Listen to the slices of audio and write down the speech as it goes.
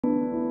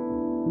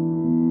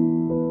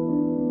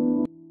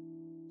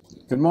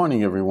Good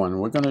morning, everyone.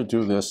 We're going to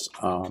do this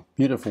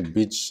beautiful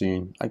beach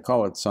scene. I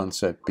call it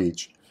Sunset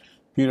Beach.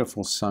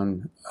 Beautiful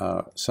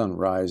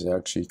sunrise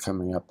actually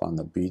coming up on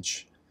the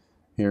beach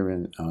here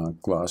in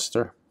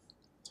Gloucester.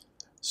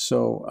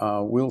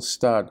 So we'll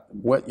start,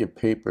 wet your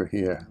paper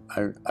here.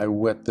 I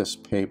wet this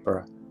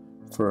paper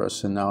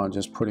first, and now I'm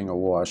just putting a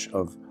wash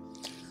of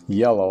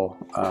yellow,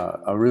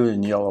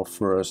 Aurelian yellow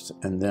first,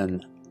 and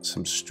then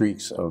some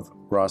streaks of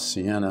raw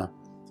sienna,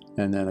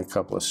 and then a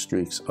couple of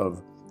streaks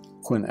of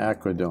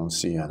quinacridone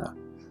sienna.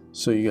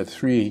 So you get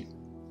three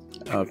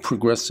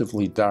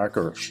progressively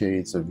darker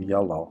shades of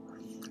yellow.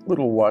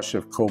 Little wash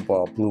of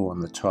cobalt blue on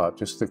the top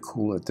just to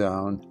cool it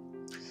down.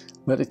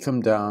 Let it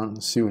come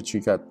down, see what you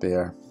got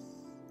there.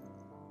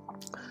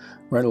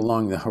 Right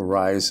along the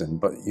horizon,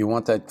 but you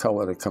want that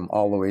color to come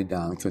all the way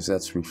down because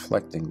that's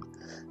reflecting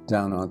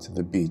down onto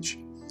the beach.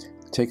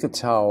 Take a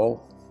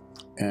towel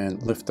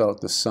and lift out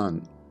the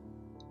sun.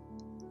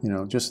 You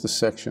know, just the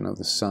section of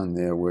the sun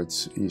there where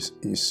it's, you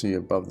see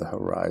above the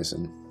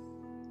horizon.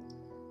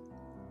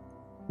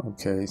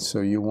 Okay,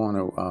 so you want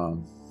to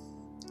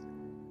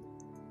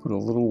put a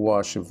little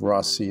wash of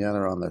raw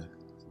sienna on the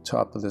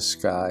top of the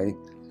sky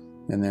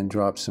and then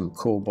drop some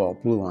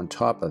cobalt blue on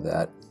top of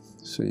that.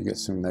 So you get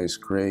some nice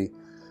gray,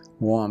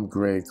 warm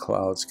gray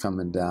clouds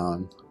coming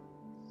down.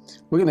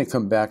 We're going to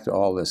come back to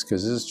all this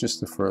because this is just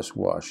the first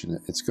wash and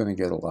it's going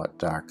to get a lot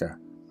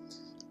darker.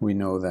 We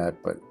know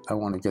that, but I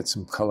want to get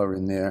some color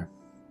in there,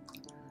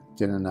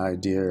 get an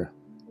idea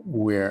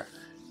where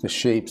the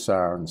shapes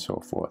are and so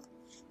forth.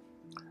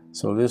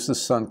 So there's the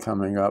sun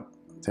coming up,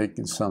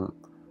 taking a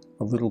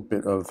little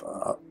bit of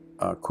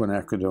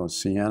quinacridone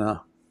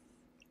sienna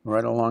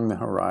right along the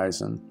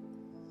horizon.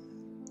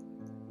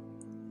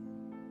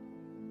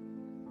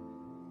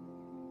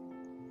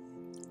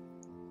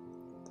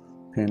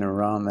 Paint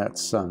around that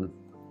sun.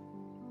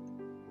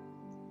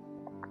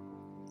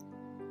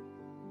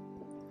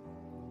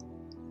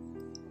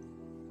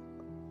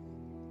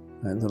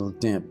 A little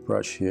damp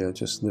brush here,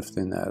 just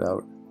lifting that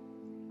out.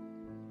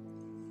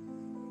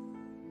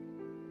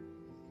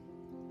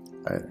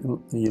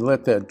 You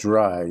let that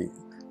dry,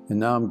 and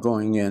now I'm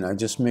going in. I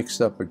just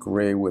mixed up a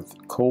gray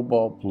with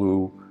cobalt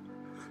blue,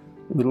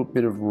 a little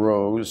bit of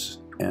rose,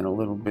 and a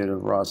little bit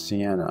of raw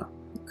sienna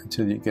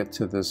until you get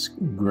to this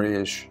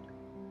grayish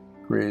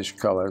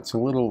color. It's a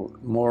little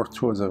more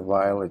towards a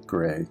violet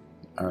gray.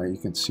 You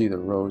can see the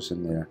rose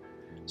in there.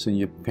 So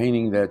you're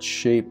painting that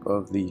shape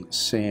of the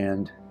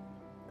sand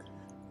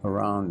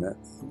around that,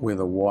 where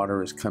the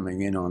water is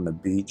coming in on the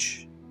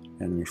beach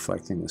and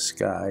reflecting the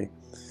sky.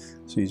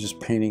 So you're just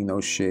painting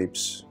those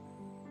shapes.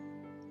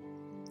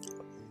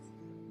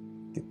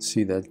 You can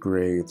see that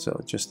gray. It's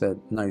just that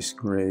nice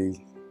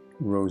gray,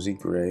 rosy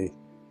gray. A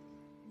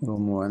little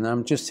more, and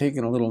I'm just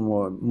taking a little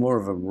more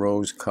of a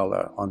rose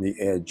color on the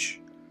edge.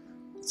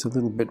 It's a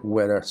little bit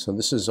wetter, so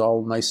this is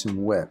all nice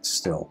and wet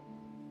still.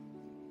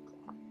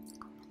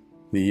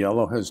 The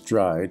yellow has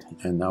dried,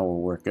 and now we're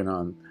working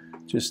on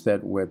just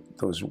that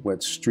those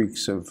wet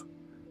streaks of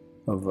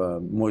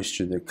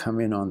moisture that come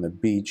in on the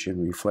beach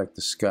and reflect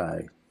the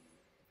sky.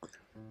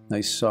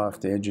 Nice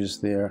soft edges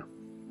there.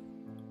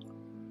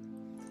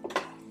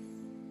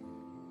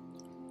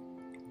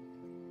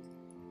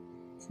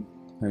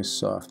 Nice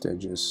soft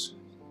edges.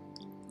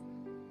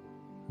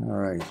 All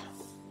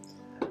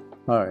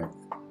right.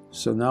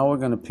 So now we're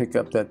going to pick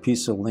up that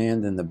piece of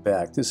land in the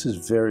back. This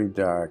is very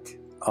dark.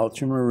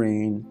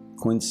 Ultramarine,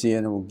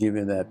 quinacridone will give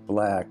you that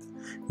black,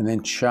 and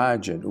then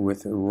charge it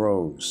with a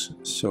rose.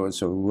 So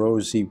it's a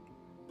rosy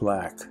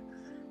black.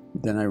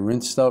 Then I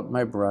rinsed out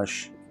my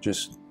brush,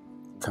 just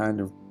kind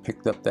of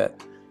picked up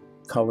that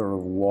color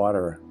of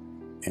water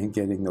and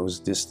getting those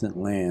distant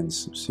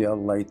lands. See how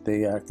light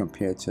they are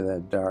compared to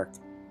that dark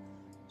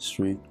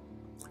streak?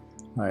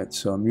 All right,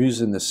 so I'm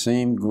using the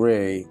same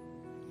gray,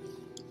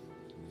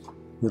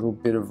 little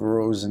bit of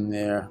rose in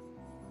there,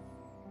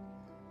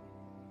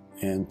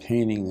 and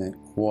painting the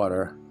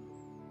water.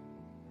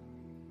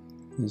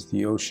 There's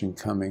the ocean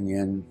coming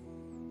in,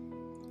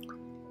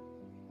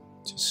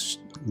 just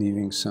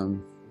leaving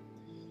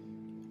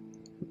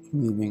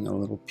a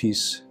little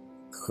piece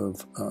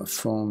of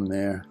foam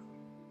there.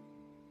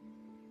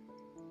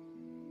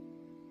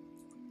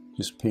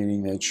 Just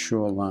painting that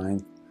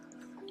shoreline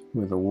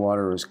where the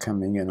water is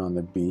coming in on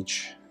the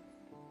beach.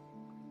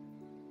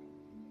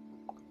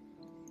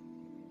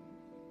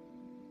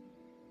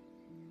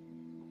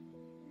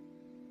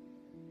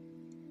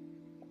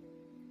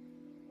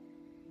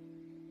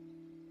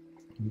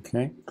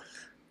 Okay,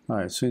 all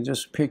right, so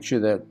just picture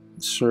that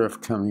surf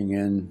coming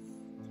in.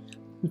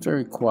 It's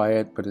very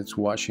quiet, but it's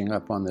washing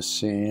up on the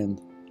sand.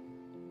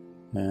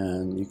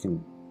 And you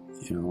can,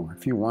 you know,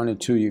 if you wanted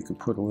to, you could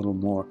put a little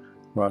more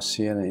raw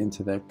sienna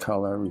into that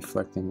color,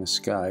 reflecting the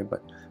sky,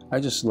 but I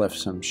just left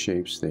some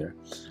shapes there.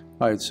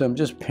 All right, so I'm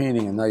just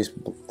painting a nice,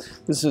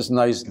 this is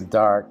nice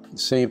dark,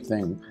 same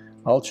thing.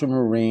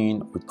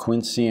 Ultramarine with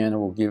quinacridone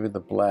will give it the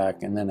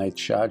black, and then I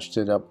charged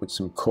it up with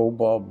some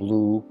cobalt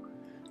blue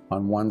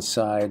on one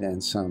side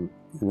and some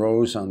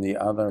rose on the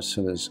other,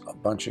 so there's a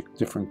bunch of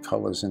different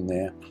colors in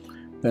there.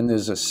 Then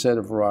there's a set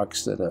of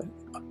rocks that are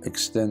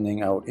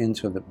extending out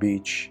into the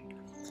beach.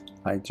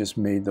 I just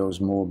made those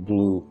more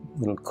blue, a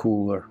little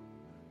cooler.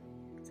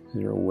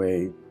 They're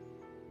away.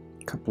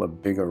 A couple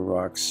of bigger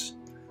rocks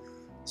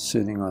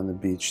sitting on the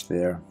beach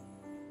there.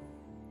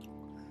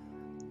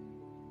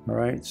 All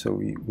right, so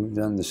we've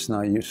done this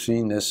now. You've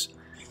seen this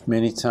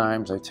many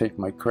times. I take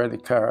my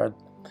credit card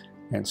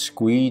and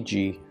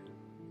squeegee,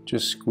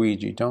 just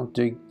squeegee. Don't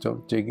dig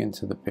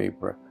into the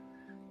paper.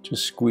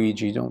 Just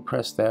squeegee. Don't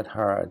press that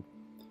hard.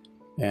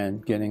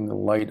 And getting the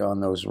light on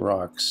those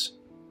rocks.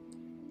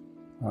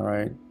 All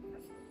right.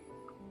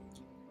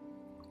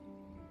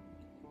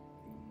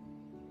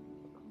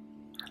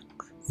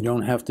 You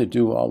don't have to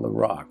do all the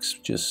rocks.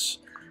 Just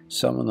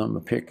some of them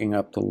are picking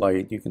up the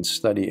light. You can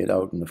study it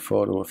out in the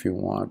photo if you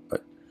want,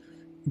 but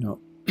you know.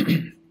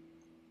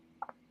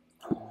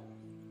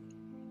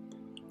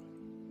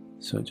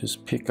 So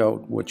just pick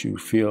out what you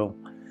feel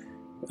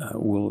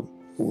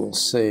will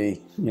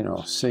say, you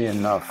know, say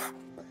enough.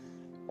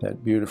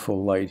 That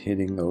beautiful light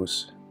hitting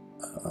those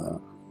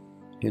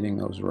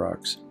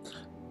rocks.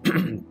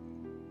 And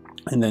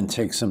then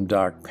take some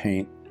dark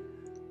paint,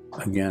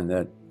 again,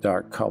 that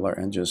dark color,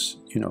 and just,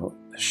 you know,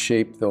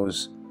 shape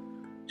those,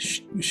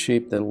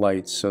 shape the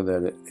light so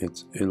that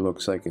it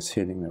looks like it's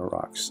hitting the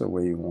rocks the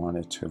way you want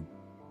it to.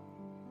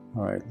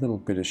 All right, a little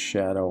bit of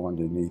shadow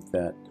underneath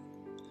that.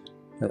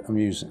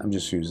 I'm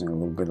just using a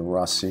little bit of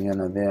raw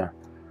sienna there.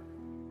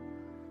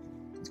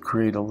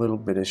 Create a little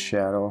bit of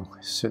shadow,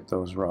 sit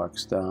those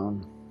rocks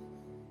down.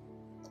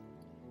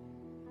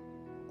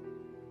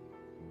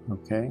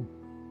 Okay.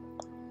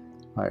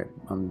 All right,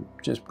 I'm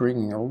just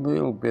bringing a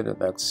little bit of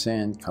that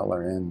sand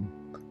color in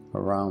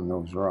around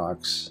those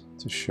rocks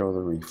to show the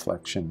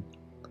reflection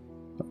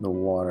of the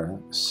water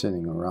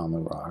sitting around the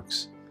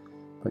rocks.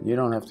 But you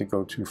don't have to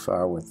go too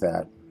far with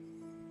that.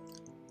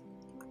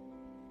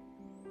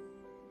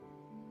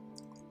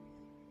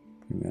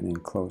 Bring that in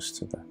close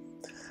to the...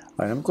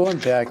 All right, I'm going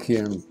back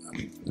here, and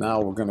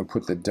now we're going to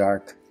put the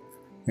dark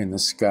in the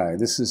sky.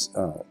 This is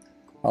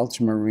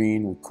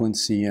ultramarine with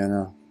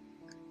quinceañera,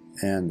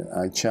 and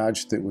I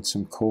charged it with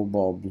some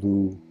cobalt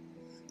blue.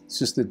 It's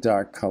just a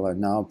dark color.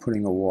 Now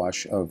putting a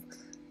wash of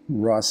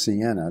raw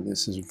sienna.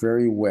 This is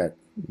very wet,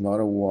 a lot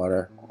of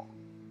water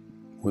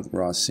with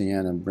raw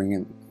sienna,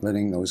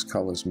 letting those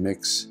colors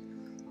mix.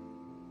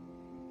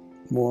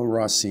 More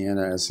raw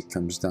sienna as it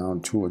comes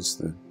down towards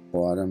the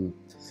bottom.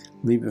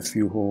 Leave a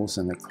few holes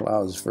in the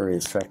clouds, very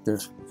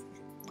effective.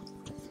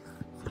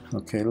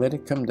 Okay, let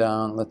it come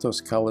down, let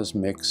those colors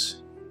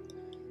mix.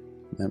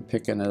 Then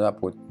picking it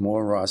up with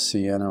more raw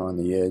sienna on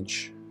the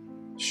edge,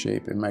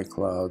 shaping my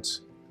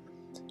clouds,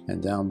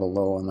 and down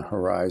below on the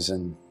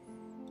horizon.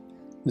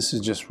 This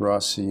is just raw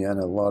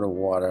sienna, a lot of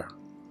water.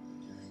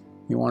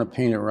 You want to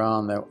paint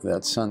around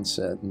that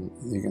sunset, and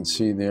you can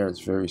see there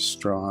it's very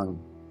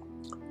strong,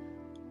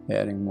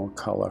 adding more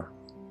color.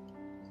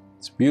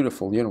 It's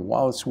beautiful, you know,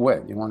 while it's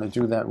wet. You want to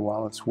do that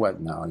while it's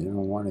wet now. You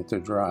don't want it to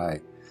dry.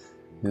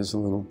 There's a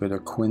little bit of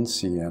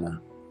quinceañera.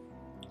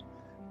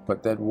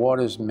 But that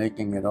water's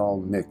making it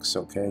all mix,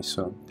 okay?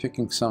 So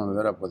picking some of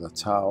it up with a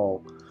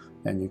towel,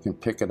 and you can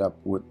pick it up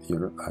with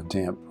a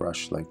damp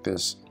brush like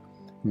this.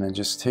 And then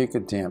just take a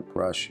damp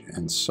brush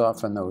and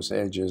soften those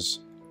edges.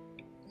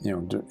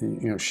 You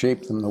know,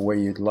 shape them the way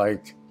you'd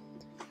like.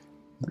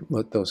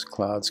 Let those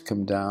clouds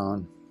come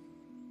down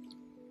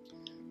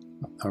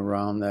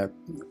around that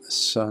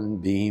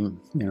sunbeam,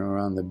 you know,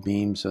 around the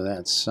beams of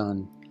that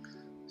sun.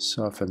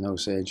 Soften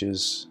those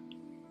edges.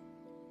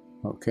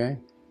 Okay,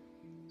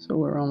 so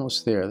we're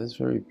almost there. That's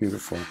very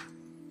beautiful.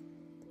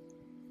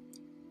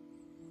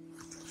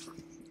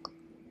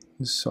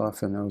 Just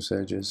soften those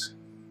edges.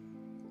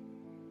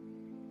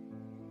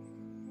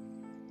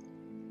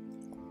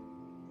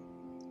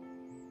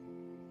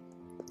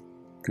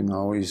 You can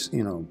always,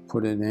 you know,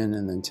 put it in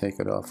and then take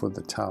it off with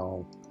the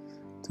towel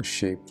to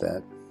shape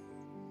that.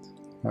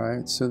 All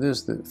right, so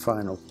there's the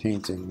final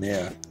painting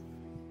there.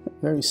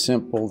 Very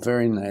simple,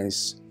 very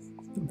nice,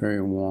 very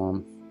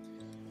warm.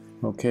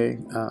 Okay,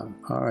 all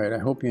right, I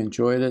hope you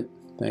enjoyed it.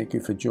 Thank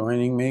you for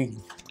joining me,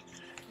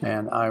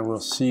 and I will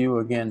see you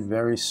again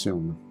very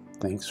soon.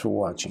 Thanks for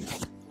watching.